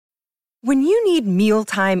When you need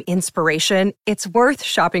mealtime inspiration, it's worth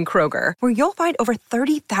shopping Kroger, where you'll find over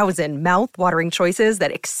 30,000 mouth-watering choices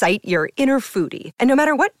that excite your inner foodie. And no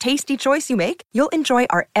matter what tasty choice you make, you'll enjoy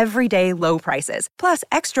our everyday low prices, plus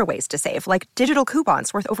extra ways to save, like digital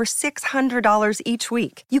coupons worth over $600 each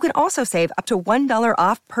week. You can also save up to $1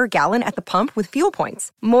 off per gallon at the pump with fuel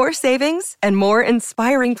points. More savings and more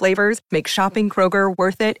inspiring flavors make shopping Kroger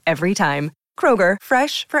worth it every time. Kroger,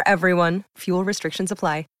 fresh for everyone. Fuel restrictions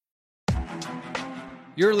apply.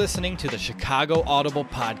 You're listening to the Chicago Audible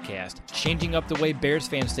podcast, changing up the way Bears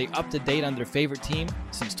fans stay up to date on their favorite team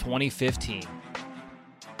since 2015.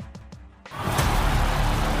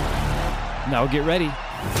 Now get ready,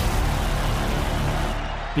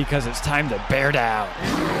 because it's time to bear down.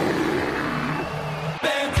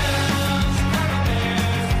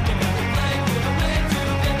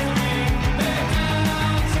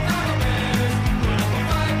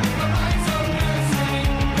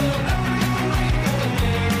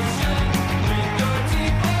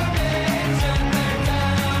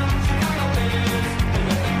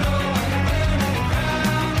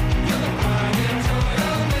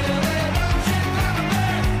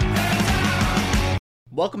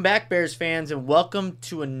 Welcome back, Bears fans, and welcome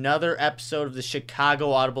to another episode of the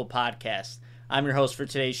Chicago Audible podcast. I'm your host for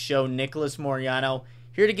today's show, Nicholas Moreano,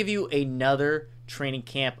 here to give you another training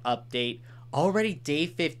camp update. Already day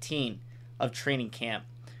 15 of training camp.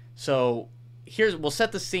 So we'll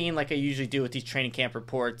set the scene like I usually do with these training camp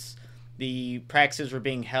reports. The practices were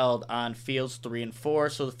being held on fields 3 and 4.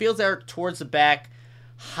 So the fields are towards the back,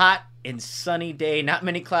 hot and sunny day, not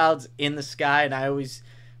many clouds in the sky, and I always...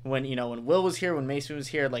 When Will was here, when Mason was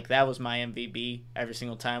here, like that was my MVP every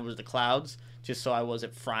single time was the clouds, just so I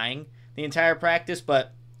wasn't frying the entire practice.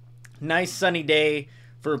 But nice sunny day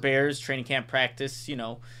for Bears training camp practice.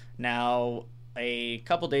 Now a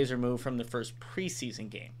couple days removed from the first preseason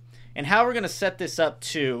game. And how we're going to set this up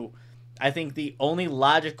too, I think the only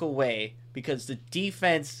logical way, because the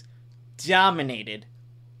defense dominated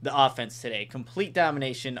the offense today. Complete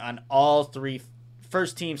domination on all three,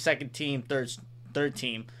 first team, second team, third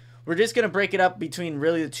team. We're just going to break it up between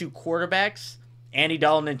really the two quarterbacks, Andy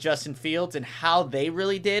Dalton and Justin Fields, and how they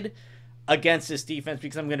really did against this defense,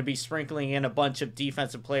 because I'm going to be sprinkling in a bunch of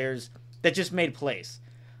defensive players that just made plays.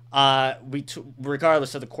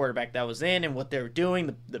 Regardless of the quarterback that was in and what they were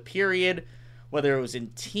doing, the period, whether it was in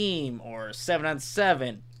team or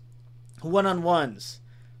 7-on-7, one-on-ones.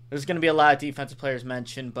 There's going to be a lot of defensive players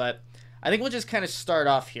mentioned, but I think we'll just kind of start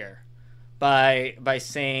off here by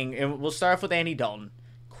saying, and we'll start off with Andy Dalton,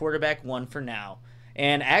 quarterback 1 for now.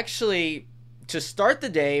 And actually, to start the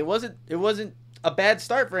day, it wasn't a bad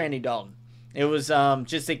start for Andy Dalton. It was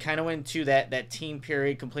just they kind of went into that team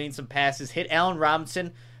period, completing some passes, hit Allen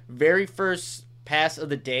Robinson, very first pass of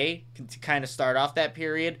the day to kind of start off that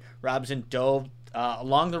period. Robinson dove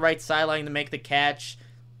along the right sideline to make the catch,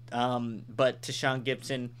 but Sean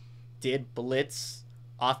Gibson did blitz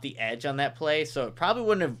off the edge on that play, so it probably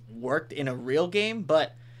wouldn't have worked in a real game,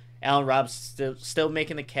 but Allen Robinson still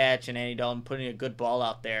making the catch and Andy Dalton putting a good ball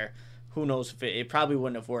out there. Who knows if it probably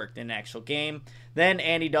wouldn't have worked in an actual game. Then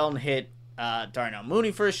Andy Dalton hit Darnell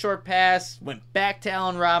Mooney for a short pass, went back to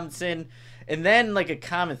Allen Robinson, and then like a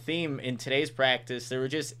common theme in today's practice, there were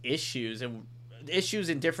just issues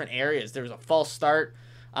in different areas. There was a false start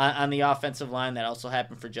on the offensive line that also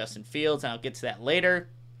happened for Justin Fields, and I'll get to that later.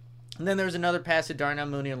 And then there was another pass to Darnell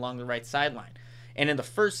Mooney along the right sideline. And in the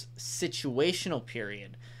first situational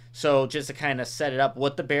period, so just to kind of set it up,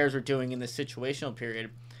 what the Bears were doing in this situational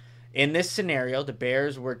period, in this scenario, the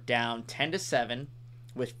Bears were down 10-7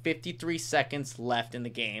 with 53 seconds left in the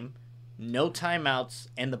game, no timeouts,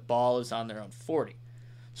 and the ball is on their own 40.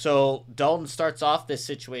 So Dalton starts off this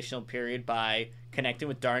situational period by connecting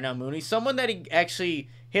with Darnell Mooney, someone that he actually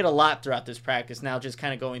hit a lot throughout this practice. Now just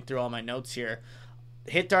kind of going through all my notes here.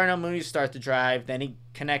 Hit Darnell Mooney to start the drive, then he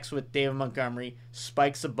connects with David Montgomery,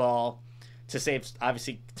 spikes the ball to save,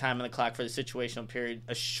 obviously, time on the clock for the situational period.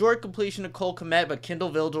 A short completion to Cole Kmet, but Kindle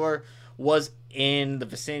Vildor was in the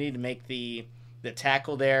vicinity to make the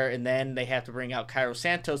tackle there, and then they have to bring out Cairo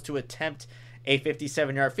Santos to attempt a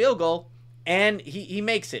 57-yard field goal, and he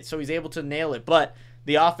makes it, so he's able to nail it. But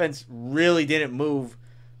the offense really didn't move,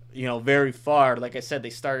 very far. Like I said, they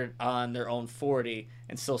started on their own 40,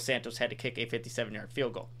 and still Santos had to kick a 57-yard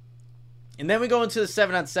field goal. And then we go into the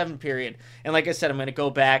 7-on-7 period, and like I said, I'm going to go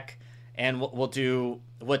back and we'll do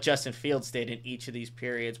what Justin Fields did in each of these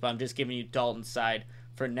periods, but I'm just giving you Dalton's side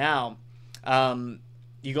for now.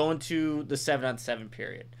 You go into the 7-on-7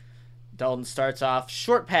 period. Dalton starts off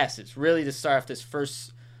short passes, really to start off this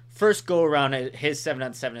first go around at his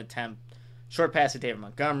 7-on-7 attempt. Short pass to David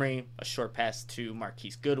Montgomery, a short pass to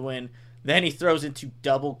Marquise Goodwin. Then he throws into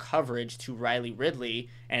double coverage to Riley Ridley,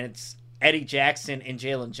 and it's Eddie Jackson and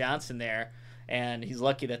Jalen Johnson there. And he's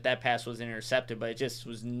lucky that pass was intercepted, but it just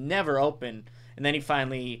was never open. And then he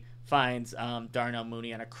finally finds Darnell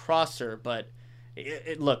Mooney on a crosser. But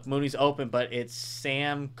look, Mooney's open, but it's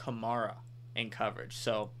Sam Kamara in coverage.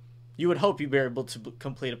 So you would hope you'd be able to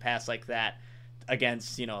complete a pass like that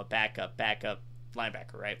against, a backup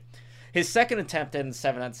linebacker, right? His second attempt in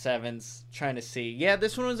 7-on-7s, trying to see. Yeah,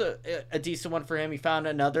 this one was a decent one for him. He found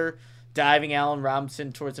another diving Allen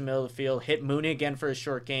Robinson towards the middle of the field, hit Mooney again for a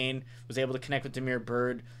short gain, was able to connect with Damiere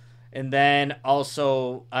Byrd. And then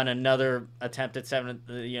also on another attempt at 7,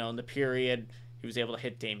 in the period, he was able to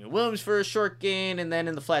hit Damian Williams for a short gain, and then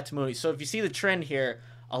in the flat to Mooney. So if you see the trend here,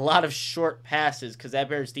 a lot of short passes, because that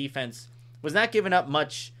Bears defense was not giving up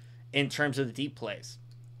much in terms of the deep plays.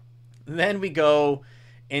 Then we go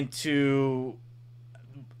into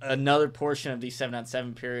another portion of these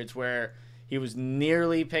 7-on-7 periods where he was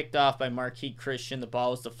nearly picked off by Marquise Christian. The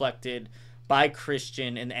ball was deflected by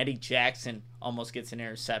Christian, and Eddie Jackson almost gets an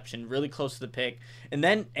interception, really close to the pick. And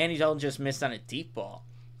then Andy Dalton just missed on a deep ball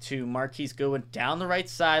to Marquise Goodwin down the right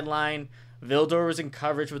sideline. Vildor was in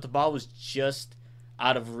coverage, but the ball was just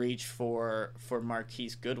out of reach for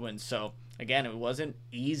Marquise Goodwin. So, again, it wasn't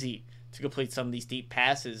easy to complete some of these deep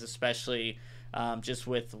passes, especially just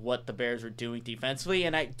with what the Bears were doing defensively.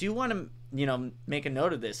 And I do want to, make a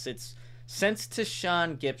note of this. It's since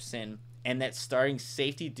Tashawn Gibson and that starting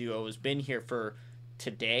safety duo has been here for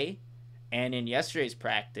today and in yesterday's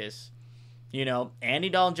practice, Andy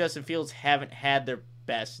Dalton and Justin Fields haven't had their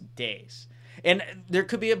best days. And there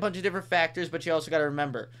could be a bunch of different factors, but you also got to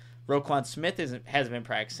remember, Roquan Smith hasn't been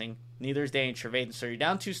practicing. Neither is Danny Trevathan. So you're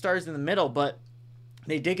down 2 stars in the middle, but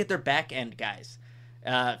they did get their back end guys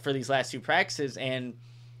for these last 2 practices, and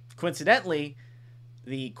coincidentally,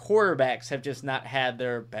 the quarterbacks have just not had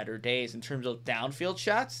their better days in terms of downfield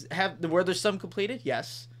shots. Were there some completed?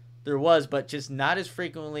 Yes, there was, but just not as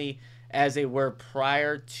frequently as they were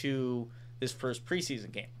prior to this first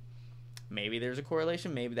preseason game. Maybe there's a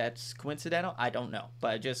correlation. Maybe that's coincidental. I don't know, but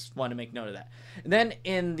I just want to make note of that. And then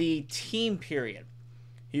in the team period,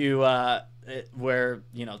 where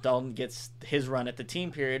Dalton gets his run at the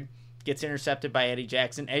team period, gets intercepted by Eddie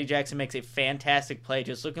Jackson. Eddie Jackson makes a fantastic play,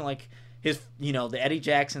 just looking like his, the Eddie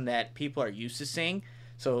Jackson that people are used to seeing.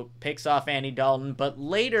 So picks off Andy Dalton. But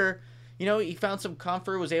later, he found some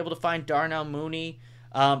comfort, was able to find Darnell Mooney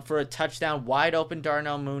for a touchdown, wide open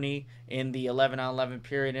Darnell Mooney in the 11-on-11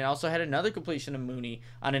 period, and also had another completion of Mooney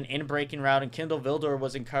on an in-breaking route, and Kindle Vildor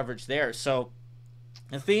was in coverage there. So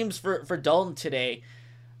the themes for Dalton today,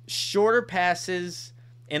 shorter passes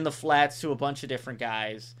in the flats to a bunch of different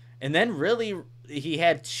guys. And then really he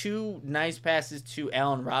had 2 nice passes to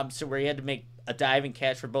Allen Robinson where he had to make a diving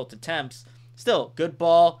catch for both attempts. Still, good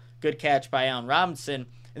ball, good catch by Allen Robinson.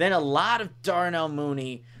 And then a lot of Darnell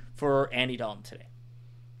Mooney for Andy Dalton today.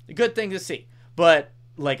 A good thing to see. But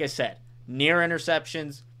like I said, near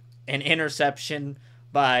interceptions, an interception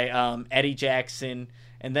by Eddie Jackson,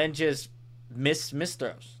 and then just missed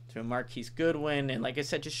throws to Marquise Goodwin, and like I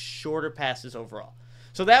said, just shorter passes overall.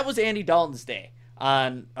 So that was Andy Dalton's day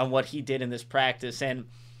on what he did in this practice, and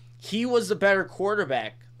he was the better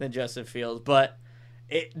quarterback than Justin Fields, but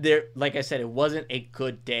like I said, it wasn't a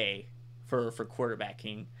good day for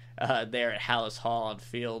quarterbacking there at Hallis Hall on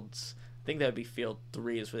Fields. I think that would be Field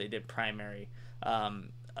 3 is where they did primary,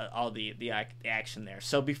 all the action there.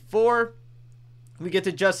 So before we get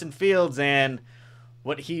to Justin Fields and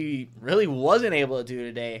what he really wasn't able to do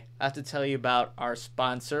today, I have to tell you about our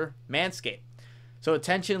sponsor, Manscaped. So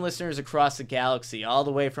attention listeners across the galaxy, all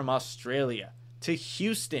the way from Australia to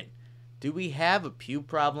Houston. Do we have a pube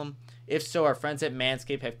problem? If so, our friends at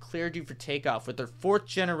Manscaped have cleared you for takeoff with their 4th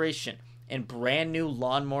generation and brand new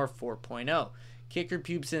Lawnmower 4.0. Kick your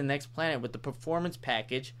pubes to the next planet with the Performance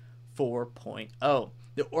Package 4.0.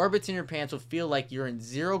 The orbits in your pants will feel like you're in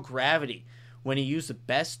zero gravity when you use the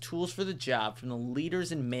best tools for the job from the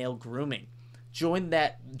leaders in male grooming. Join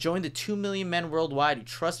the 2 million men worldwide who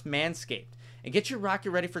trust Manscaped and get your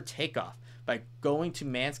rocket ready for takeoff by going to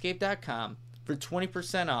manscaped.com for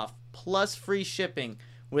 20% off plus free shipping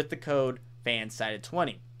with the code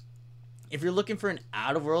FANSIDED20. If you're looking for an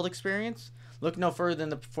out-of-world experience, look no further than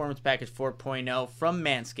the Performance Package 4.0 from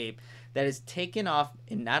Manscaped that is taken off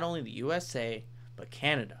in not only the USA, but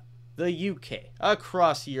Canada, the UK,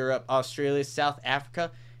 across Europe, Australia, South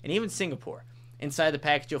Africa, and even Singapore. Inside the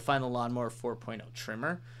package, you'll find the Lawnmower 4.0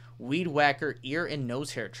 trimmer, Weed Whacker ear and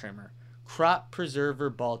nose hair trimmer, Crop Preserver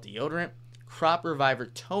ball deodorant, Crop Reviver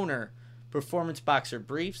toner, Performance Boxer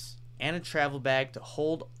briefs, and a travel bag to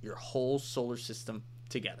hold your whole solar system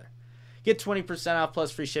together. Get 20% off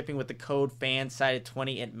plus free shipping with the code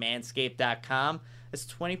FANSIDED20 at manscaped.com. That's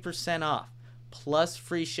 20% off plus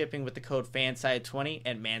free shipping with the code FANSIDED20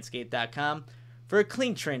 at manscaped.com. For a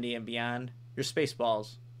clean, trendy, and beyond, your space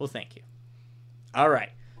balls will thank you. All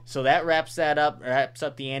right, so that wraps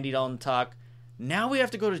up the Andy Dalton talk. Now we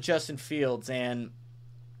have to go to Justin Fields, and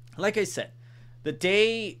like I said,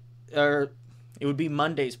 it would be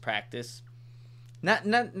Monday's practice. Not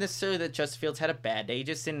necessarily that Justin Fields had a bad day. He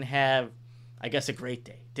just didn't have, I guess, a great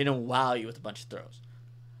day. Didn't wow you with a bunch of throws.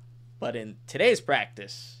 But in today's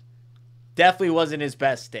practice, definitely wasn't his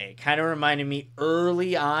best day. Kind of reminded me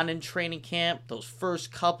early on in training camp, those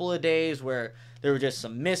first couple of days where there were just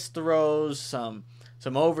some missed throws, some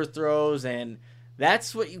overthrows, and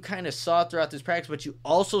that's what you kind of saw throughout this practice. But you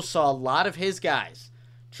also saw a lot of his guys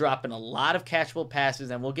dropping a lot of catchable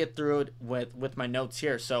passes, and we'll get through it with my notes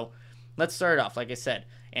here. So let's start off. Like I said,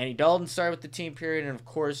 Andy Dalton started with the team period, and of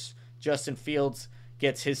course, Justin Fields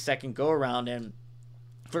gets his second go-around. And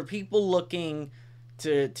for people looking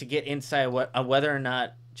to get insight on whether or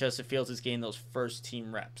not Justin Fields is getting those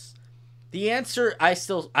first-team reps, the answer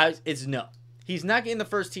is no. He's not getting the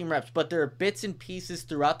first-team reps, but there are bits and pieces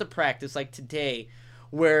throughout the practice, like today,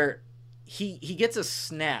 where he gets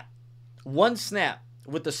one snap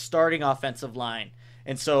with the starting offensive line.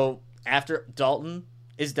 And so after Dalton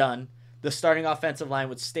is done, the starting offensive line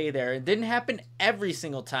would stay there. It didn't happen every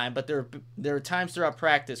single time, but there were times throughout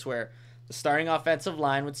practice where the starting offensive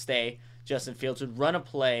line would stay, Justin Fields would run a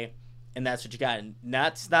play, and that's what you got. And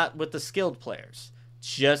that's not with the skilled players,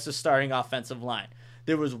 just the starting offensive line.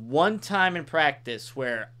 There was one time in practice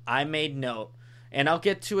where I made note, and I'll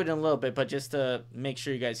get to it in a little bit, but just to make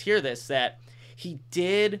sure you guys hear this, that he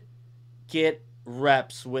did get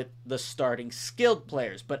reps with the starting skilled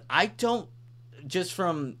players. But I don't, just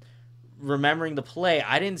from remembering the play,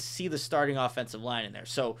 I didn't see the starting offensive line in there.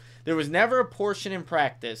 So there was never a portion in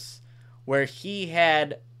practice where he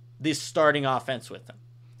had this starting offense with him.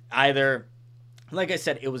 Either, like I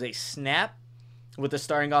said, it was a snap with the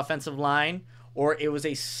starting offensive line, or it was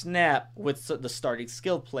a snap with the starting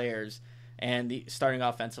skilled players and the starting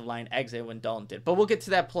offensive line exit when Dalton did. But we'll get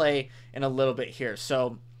to that play in a little bit here.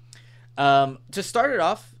 So to start it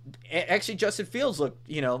off, actually Justin Fields looked,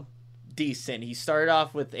 decent. He started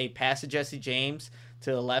off with a pass to Jesse James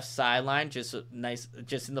to the left sideline, just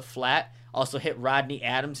in the flat. Also hit Rodney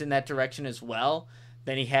Adams in that direction as well.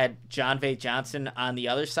 Then he had John Vay Johnson on the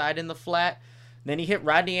other side in the flat. Then he hit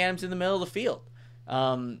Rodney Adams in the middle of the field.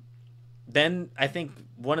 Then I think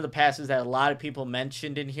one of the passes that a lot of people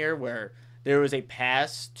mentioned in here, where there was a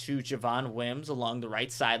pass to Javon Wims along the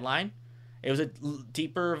right sideline. It was a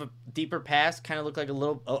deeper pass, kind of looked like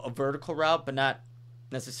a vertical route, but not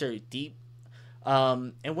necessarily deep.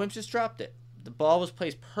 And Wims just dropped it. The ball was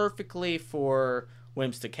placed perfectly for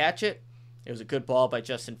Wims to catch it. It was a good ball by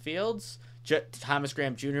Justin Fields. Thomas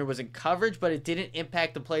Graham Jr. was in coverage, but it didn't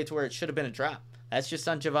impact the play to where it should have been a drop. That's just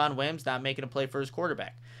on Javon Wims not making a play for his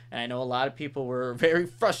quarterback. And I know a lot of people were very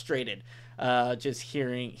frustrated just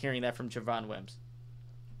hearing that from Javon Wims.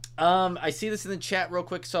 I see this in the chat real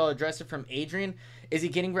quick, so I'll address it from Adrian. Is he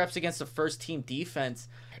getting reps against the first-team defense?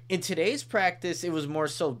 In today's practice, it was more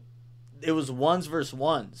so, it was ones versus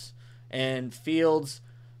ones. And Fields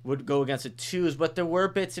would go against the twos, but there were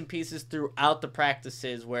bits and pieces throughout the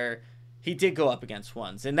practices where he did go up against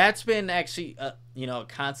ones. And that's been actually a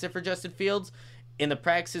constant for Justin Fields. In the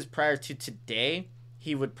practices prior to today,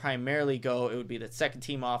 he would primarily go, it would be the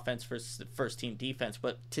second-team offense versus the first-team defense.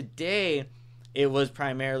 But today, it was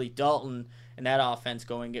primarily Dalton and that offense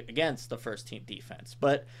going against the first-team defense.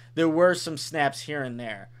 But there were some snaps here and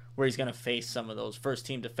there where he's going to face some of those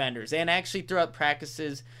first-team defenders. And actually, throughout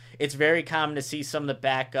practices, it's very common to see some of the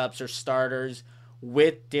backups or starters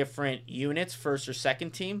with different units, first or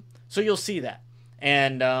second team. So you'll see that.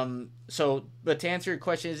 And but to answer your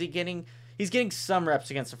question, he's getting some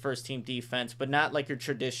reps against the first-team defense, but not like your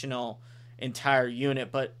traditional entire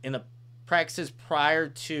unit. But in the practices prior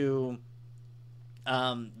to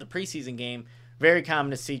the preseason game, very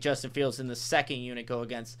common to see Justin Fields in the second unit go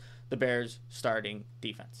against the Bears' starting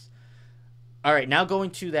defense. All right, now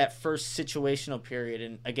going to that first situational period,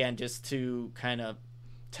 and again, just to kind of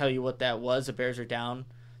tell you what that was, the Bears are down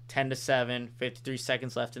 10-7, 53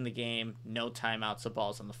 seconds left in the game, no timeouts, the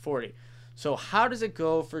ball's on the 40. So how does it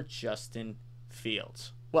go for Justin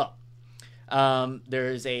Fields? Well,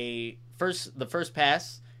 there's the first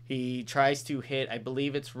pass. He tries to hit, I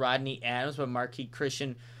believe it's Rodney Adams, but Marquise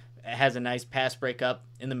Christian has a nice pass breakup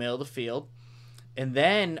in the middle of the field. And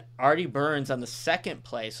then Artie Burns on the second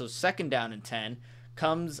play, so second down and 10,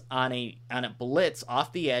 comes on a blitz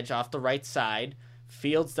off the edge, off the right side.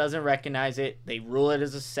 Fields doesn't recognize it. They rule it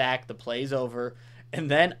as a sack. The play's over. And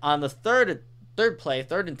then on the third play,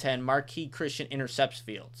 3rd and 10, Marquis Christian intercepts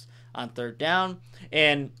Fields on 3rd down.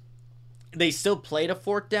 And they still played a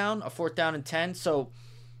 4th down and 10. So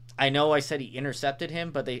I know I said he intercepted him,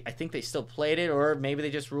 but I think they still played it, or maybe they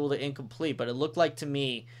just ruled it incomplete. But it looked like to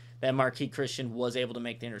me that Marquis Christian was able to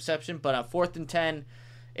make the interception. But on 4th and 10,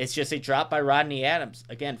 it's just a drop by Rodney Adams.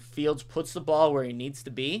 Again, Fields puts the ball where he needs to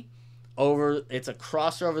be. It's a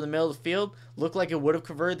crosser over the middle of the field. Looked like it would have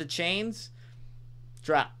converted the chains.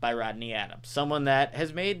 Dropped by Rodney Adams. Someone that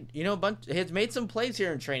has made, has made some plays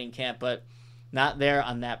here in training camp, but not there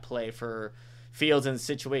on that play for Fields in the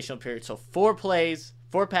situational period. So 4 plays,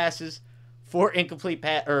 4 passes, 4 incomplete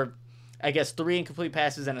 3 incomplete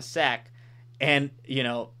passes and a sack. And,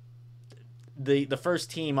 the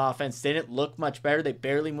first team offense didn't look much better. They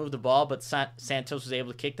barely moved the ball, but Santos was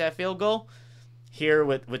able to kick that field goal. Here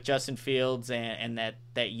with Justin Fields and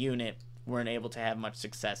that unit weren't able to have much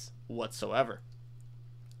success whatsoever.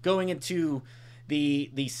 Going into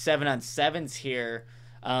the 7-on-7s here,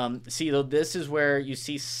 this is where you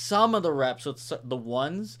see some of the reps with the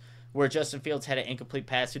ones where Justin Fields had an incomplete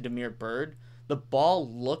pass to Damiere Byrd. The ball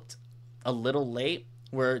looked a little late,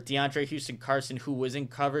 where DeAndre Houston-Carson, who was in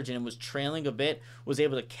coverage and was trailing a bit, was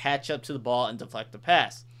able to catch up to the ball and deflect the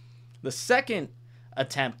pass. The second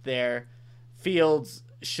attempt there, Fields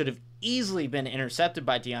should have easily been intercepted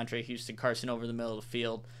by DeAndre Houston-Carson over the middle of the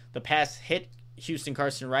field. The pass hit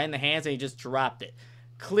Houston-Carson right in the hands, and he just dropped it.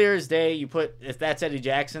 Clear as day. If that's Eddie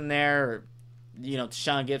Jackson there, or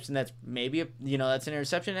Sean Gibson, that's maybe that's an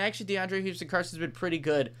interception. And actually, DeAndre Houston-Carson's been pretty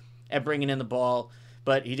good at bringing in the ball,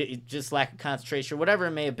 but he just lack of concentration, whatever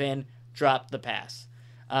it may have been, dropped the pass.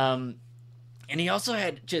 And he also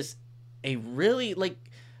had just a really,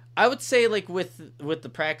 I would say, with the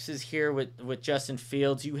practices here with Justin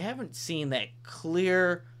Fields, you haven't seen that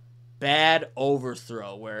clear bad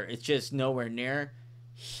overthrow where it's just nowhere near.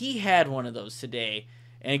 He had one of those today.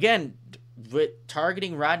 And again, with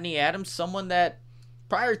targeting Rodney Adams, someone that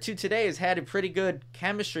prior to today has had a pretty good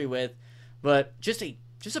chemistry with, but just a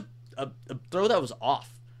throw that was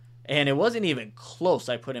off. And it wasn't even close,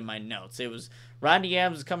 I put in my notes. It was Rodney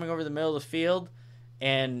Adams coming over the middle of the field,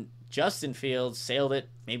 and Justin Fields sailed it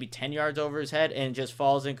maybe 10 yards over his head and just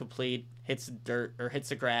falls incomplete, hits the dirt or hits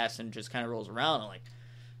the grass and just kind of rolls around. And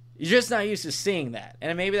you're just not used to seeing that.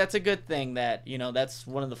 And maybe that's a good thing that, that's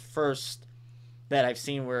one of the first that I've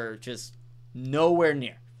seen where just nowhere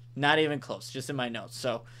near, not even close, just in my notes.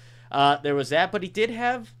 So there was that, but he did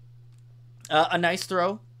have a nice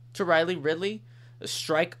throw to Riley Ridley, a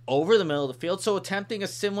strike over the middle of the field. So attempting a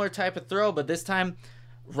similar type of throw, but this time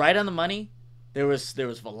right on the money. There was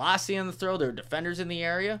velocity on the throw. There were defenders in the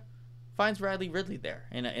area. Finds Riley Ridley there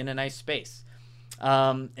in a nice space.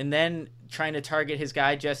 And then trying to target his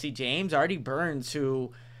guy, Jesse James. Artie Burns,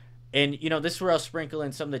 who, and this is where I'll sprinkle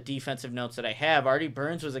in some of the defensive notes that I have. Artie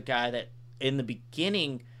Burns was a guy that in the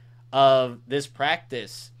beginning of this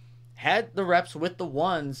practice had the reps with the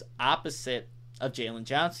ones opposite of Jalen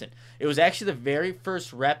Johnson. It was actually the very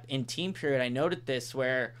first rep in team period. I noted this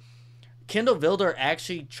where Kendall Vilder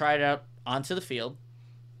actually tried out onto the field,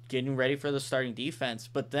 getting ready for the starting defense,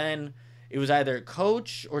 but then it was either a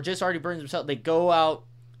coach or just Artie Burns himself. They go out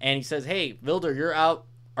and he says, "Hey, Vilder, you're out.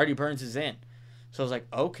 Artie Burns is in." So I was like,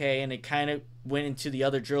 okay, and it kind of went into the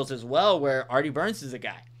other drills as well where Artie Burns is the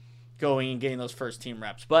guy going and getting those first team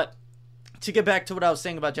reps. But to get back to what I was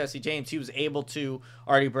saying about Jesse James,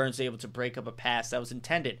 Artie Burns was able to break up a pass that was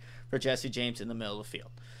intended for Jesse James in the middle of the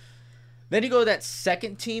field. Then you go to that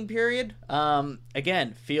second team period.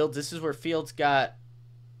 Again, Fields. This is where Fields got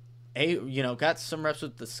some reps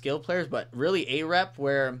with the skill players, but really a rep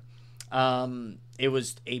where it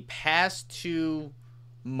was a pass to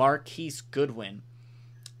Marquise Goodwin,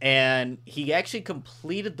 and he actually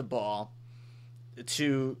completed the ball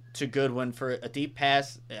to Goodwin for a deep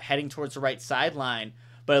pass heading towards the right sideline,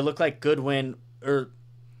 but it looked like Goodwin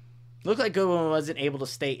wasn't able to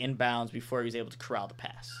stay inbounds before he was able to corral the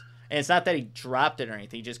pass. And it's not that he dropped it or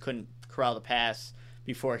anything. He just couldn't corral the pass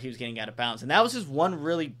before he was getting out of bounds. And that was just one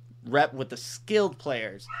really rep with the skilled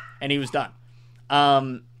players, and he was done.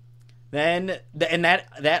 That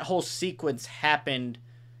whole sequence happened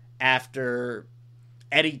after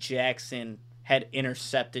Eddie Jackson had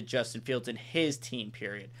intercepted Justin Fields in his team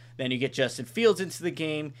period. Then you get Justin Fields into the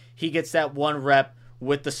game. He gets that one rep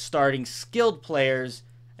with the starting skilled players,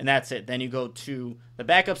 and that's it. Then you go to the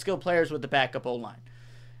backup skilled players with the backup O-line.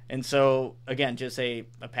 And so, again, just a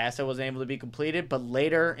pass that wasn't able to be completed. But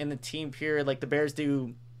later in the team period, the Bears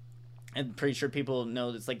do I'm pretty sure people know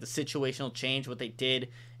it's like the situational change, what they did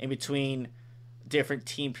in between different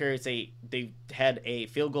team periods. They had a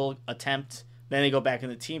field goal attempt, then they go back in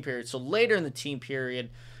the team period. So later in the team period,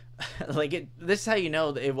 this is how you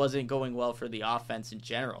know that it wasn't going well for the offense in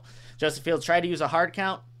general. Justin Fields tried to use a hard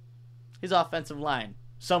count. His offensive line,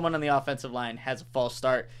 someone on the offensive line has a false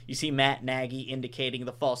start. You see Matt Nagy indicating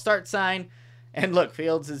the false start sign. And look,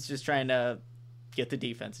 Fields is just trying to get the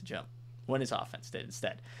defense to jump when his offense did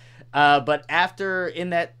instead. But after,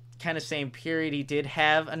 in that kind of same period, he did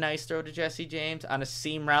have a nice throw to Jesse James on a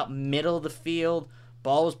seam route, middle of the field.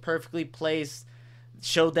 Ball was perfectly placed.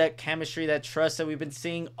 Showed that chemistry, that trust that we've been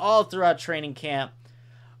seeing all throughout training camp.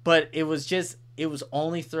 But it was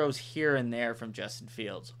only throws here and there from Justin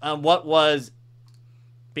Fields. What was,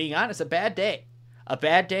 being honest, a bad day. A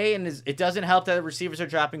bad day, and it doesn't help that the receivers are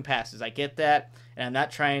dropping passes. I get that, and I'm not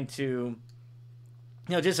trying to,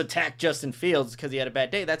 just attack Justin Fields because he had a bad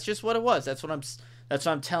day. That's just what it was. That's what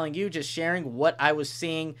I'm telling you, just sharing what I was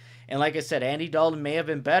seeing. And like I said, Andy Dalton may have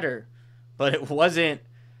been better, but it wasn't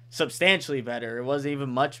substantially better. It wasn't even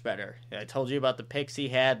much better. I told you about the picks he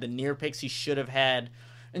had, the near picks he should have had,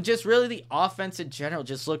 and just really the offense in general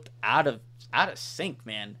just looked out of sync,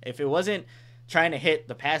 man. If it wasn't trying to hit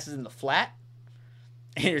the passes in the flat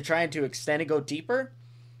and you're trying to extend and go deeper,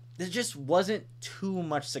 there just wasn't too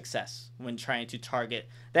much success when trying to target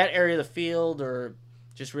that area of the field or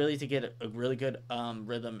just really to get a really good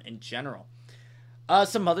rhythm in general.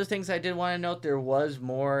 Some other things I did want to note, there was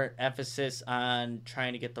more emphasis on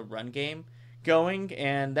trying to get the run game going,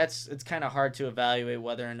 and it's kind of hard to evaluate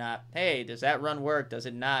whether or not, hey, does that run work? Does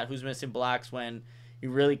it not? Who's missing blocks when you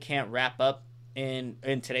really can't wrap up in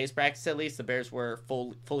today's practice? At least the Bears were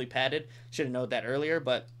fully padded. Should have known that earlier,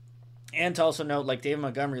 and to also note, like, David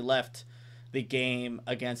Montgomery left the game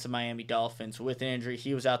against the Miami Dolphins with an injury.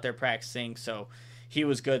 He was out there practicing, so he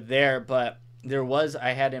was good there, but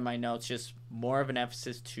I had in my notes just more of an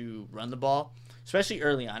emphasis to run the ball, especially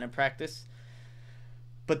early on in practice.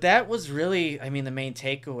 But that was really, the main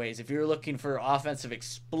takeaways. If you're looking for offensive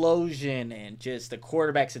explosion and just the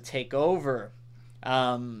quarterbacks to take over,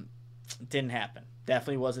 didn't happen.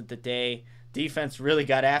 Definitely wasn't the day. Defense really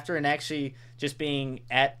got after, and actually just being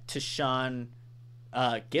to Sean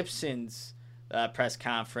Gibson's press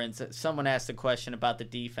conference, someone asked a question about the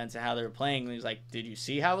defense and how they were playing, and he was like, did you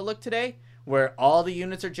see how it looked today? Where all the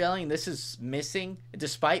units are gelling? This is missing,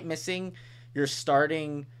 despite missing your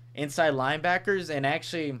starting inside linebackers. And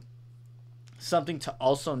actually, something to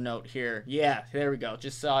also note here. Yeah, there we go.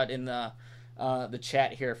 Just saw it in the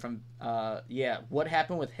chat here from, what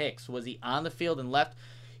happened with Hicks? Was he on the field and left?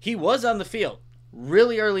 He was on the field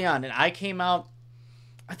really early on, and I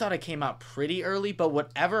thought I came out pretty early, but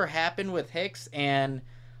whatever happened with Hicks, and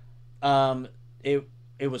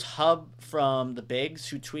it was Hub from the Bigs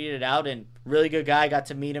who tweeted it out, and really good guy. Got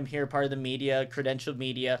to meet him here, part of the media, credentialed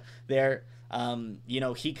media there.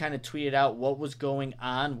 He kind of tweeted out what was going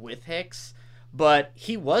on with Hicks, but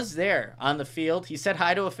he was there on the field. He said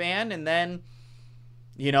hi to a fan, and then,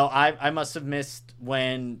 I must have missed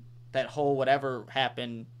when that whole whatever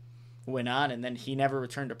happened went on, and then he never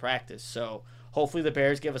returned to practice. So hopefully the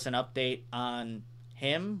Bears give us an update on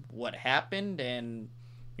him, what happened, and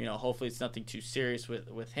hopefully it's nothing too serious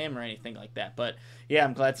with him or anything like that. But yeah,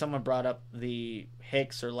 I'm glad someone brought up the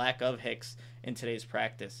Hicks or lack of Hicks in today's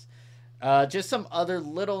practice. Just some other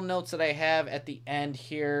little notes that I have at the end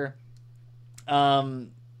here.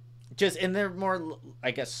 Just in there more, I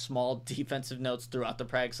guess, small defensive notes throughout the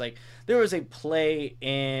practice. Like, there was a play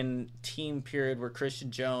in team period where Christian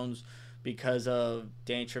Jones, because of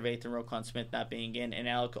Danny Trevathan and Roquan Smith not being in, and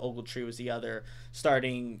Alec Ogletree was the other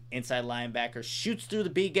starting inside linebacker, shoots through the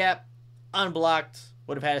B gap, unblocked,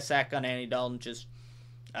 would have had a sack on Andy Dalton. Just,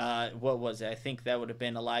 what was it? I think that would have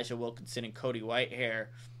been Elijah Wilkinson and Cody Whitehair.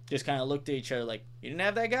 Just kind of looked at each other like, you didn't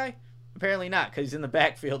have that guy? Apparently not, because he's in the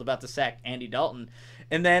backfield about to sack Andy Dalton.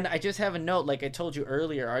 And then I just have a note, like I told you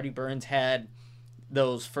earlier, Artie Burns had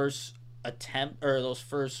those first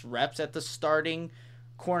reps at the starting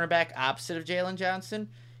cornerback opposite of Jalen Johnson.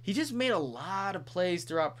 He just made a lot of plays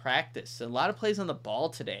throughout practice, a lot of plays on the ball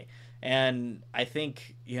today. And I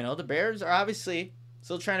think, the Bears are obviously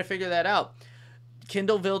still trying to figure that out.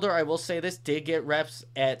 Kindle Vilder, I will say this, did get reps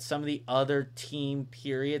at some of the other team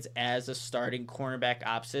periods as a starting cornerback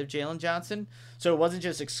opposite of Jalen Johnson. So it wasn't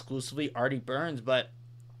just exclusively Artie Burns, but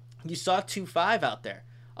you saw 2-5 out there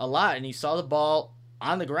a lot, and you saw the ball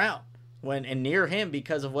on the ground and near him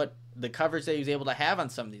because of what the coverage that he was able to have on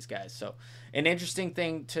some of these guys. So an interesting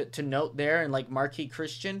thing to note there. And like Marquis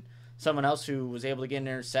Christian, someone else who was able to get an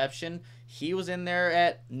interception, he was in there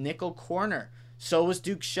at nickel corner. So was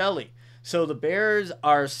Duke Shelley. So the Bears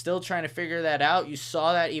are still trying to figure that out. You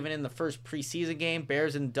saw that even in the first preseason game,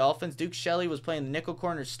 Bears and Dolphins. Duke Shelley was playing the nickel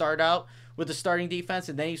corner to start out with the starting defense,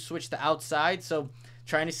 and then he switched to outside. So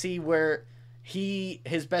trying to see where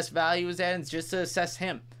his best value is at, and just to assess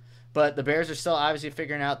him. But the Bears are still obviously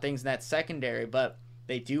figuring out things in that secondary, but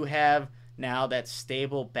they do have now that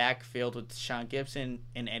stable backfield with Sean Gibson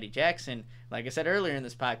and Eddie Jackson. Like I said earlier in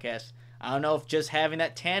this podcast, I don't know if just having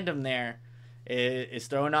that tandem there is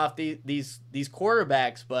throwing off these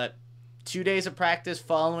quarterbacks, but 2 days of practice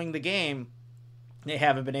following the game, they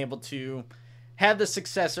haven't been able to have the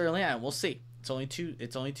success early on. We'll see. It's only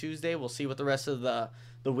Tuesday. We'll see what the rest of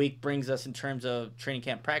the week brings us in terms of training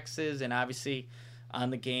camp practices, and obviously on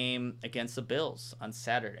the game against the Bills on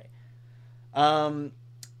Saturday.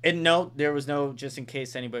 And note, there was no, just in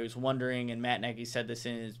case anybody was wondering, and Matt Nagy said this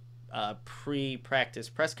in his pre-practice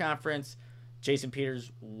press conference, Jason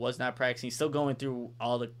Peters was not practicing. He's still going through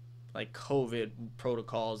all the COVID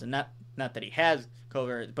protocols, and not that he has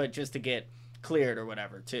COVID, but just to get cleared or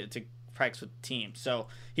whatever to practice with the team. So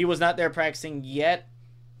he was not there practicing yet.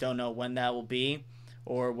 Don't know when that will be,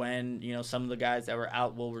 or when some of the guys that were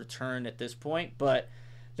out will return at this point. But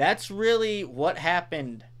that's really what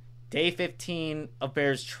happened. Day 15 of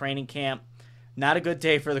Bears training camp. Not a good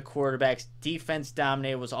day for the quarterbacks. Defense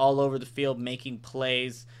dominated, was all over the field making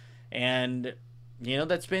plays. And,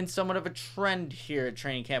 that's been somewhat of a trend here at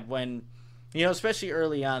training camp when, especially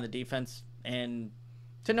early on, the defense, and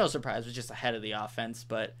to no surprise, was just ahead of the offense.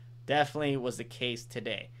 But definitely was the case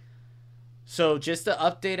today. So just to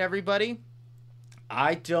update everybody,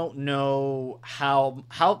 I don't know how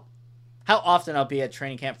often I'll be at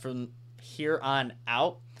training camp from here on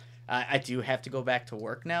out. I do have to go back to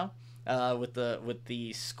work now with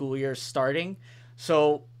the school year starting.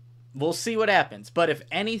 So we'll see what happens. But if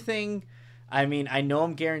anything, I know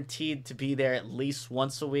I'm guaranteed to be there at least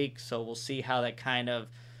once a week. So we'll see how that kind of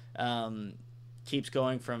keeps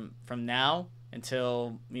going from now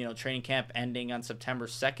until training camp ending on September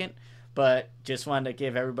 2nd. But just wanted to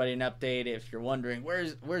give everybody an update. If you're wondering,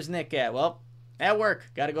 where's Nick at? Well, at work.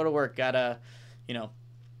 Got to go to work. Got to,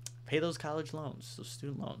 pay those college loans, those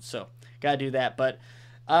student loans. So got to do that. But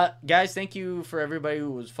guys, thank you for everybody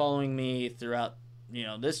who was following me throughout,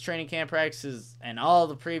 this training camp practices and all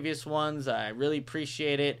the previous ones. I really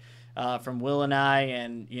appreciate it from Will and I.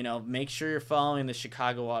 And, make sure you're following the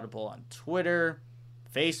Chicago Audible on Twitter,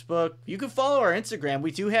 Facebook. You can follow our Instagram.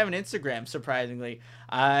 We do have an Instagram, surprisingly.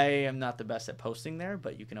 I am not the best at posting there,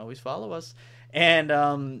 but you can always follow us. And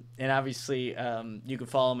obviously, you can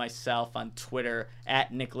follow myself on Twitter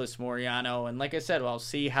at Nicholas Moreano. And like I said, I'll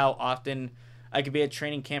see how often I could be at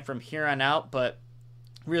training camp from here on out. But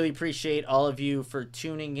really appreciate all of you for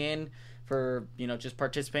tuning in, for just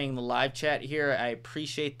participating in the live chat here. I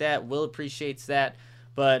appreciate that. Will appreciates that.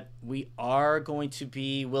 But we are going to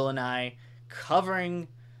be, Will and I, covering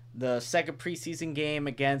the second preseason game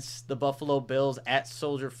against the Buffalo Bills at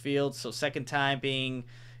Soldier Field. So second time being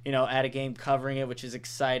at a game covering it, which is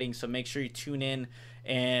exciting. So make sure you tune in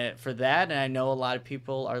for that. And I know a lot of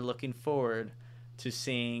people are looking forward to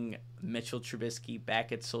seeing Mitchell Trubisky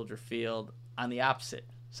back at Soldier Field on the opposite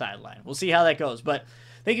sideline. We'll see how that goes. But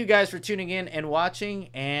thank you guys for tuning in and watching,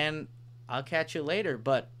 and I'll catch you later.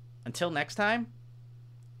 But until next time,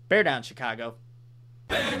 bear down, Chicago.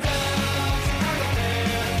 Bear down!